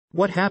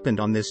What happened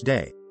on this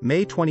day,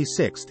 May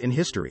 26 in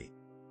history?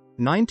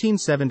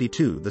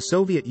 1972 The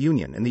Soviet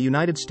Union and the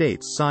United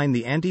States signed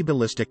the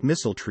Anti-Ballistic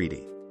Missile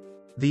Treaty.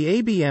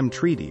 The ABM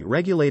Treaty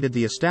regulated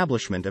the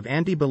establishment of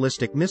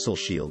anti-ballistic missile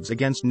shields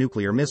against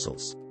nuclear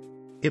missiles.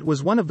 It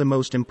was one of the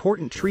most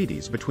important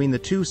treaties between the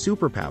two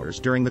superpowers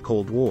during the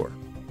Cold War.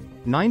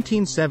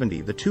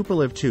 1970 The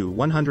Tupolev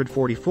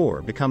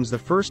Tu-144 becomes the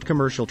first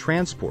commercial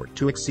transport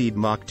to exceed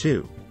Mach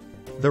 2.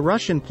 The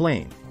Russian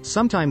plane,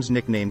 sometimes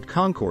nicknamed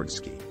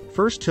Konkordsky,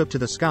 first took to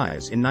the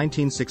skies in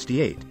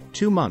 1968,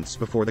 2 months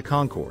before the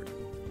Concorde.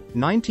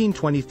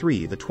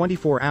 1923 The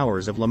 24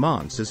 Hours of Le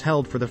Mans is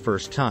held for the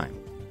first time.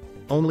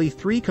 Only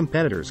 3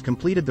 competitors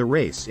completed the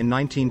race in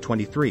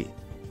 1923.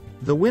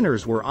 The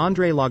winners were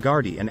André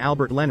Lagarde and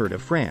Albert Leonard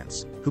of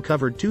France, who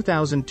covered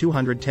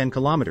 2,210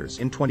 kilometers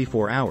in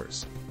 24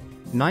 hours.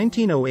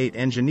 1908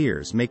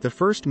 Engineers make the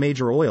first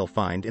major oil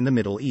find in the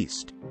Middle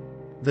East.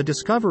 The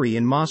discovery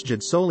in Masjid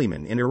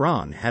Soliman in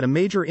Iran had a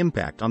major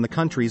impact on the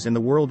country's and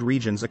the world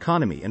region's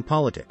economy and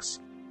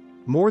politics.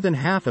 More than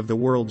half of the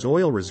world's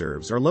oil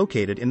reserves are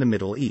located in the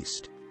Middle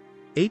East.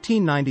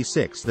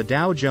 1896 The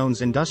Dow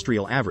Jones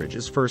Industrial Average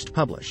is first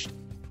published.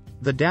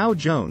 The Dow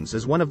Jones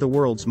is one of the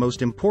world's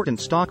most important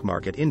stock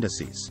market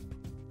indices.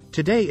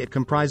 Today it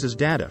comprises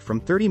data from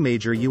 30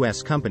 major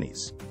U.S.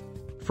 companies.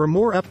 For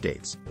more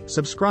updates,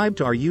 subscribe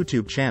to our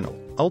YouTube channel,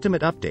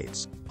 Ultimate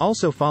Updates.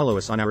 Also follow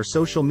us on our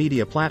social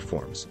media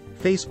platforms,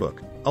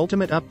 Facebook,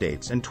 Ultimate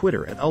Updates, and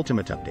Twitter at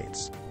Ultimate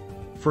Updates.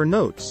 For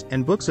notes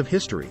and books of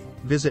history,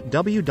 visit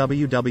www.yaka.cc.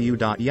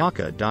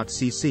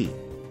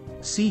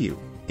 See you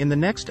in the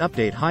next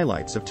update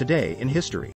highlights of today in history.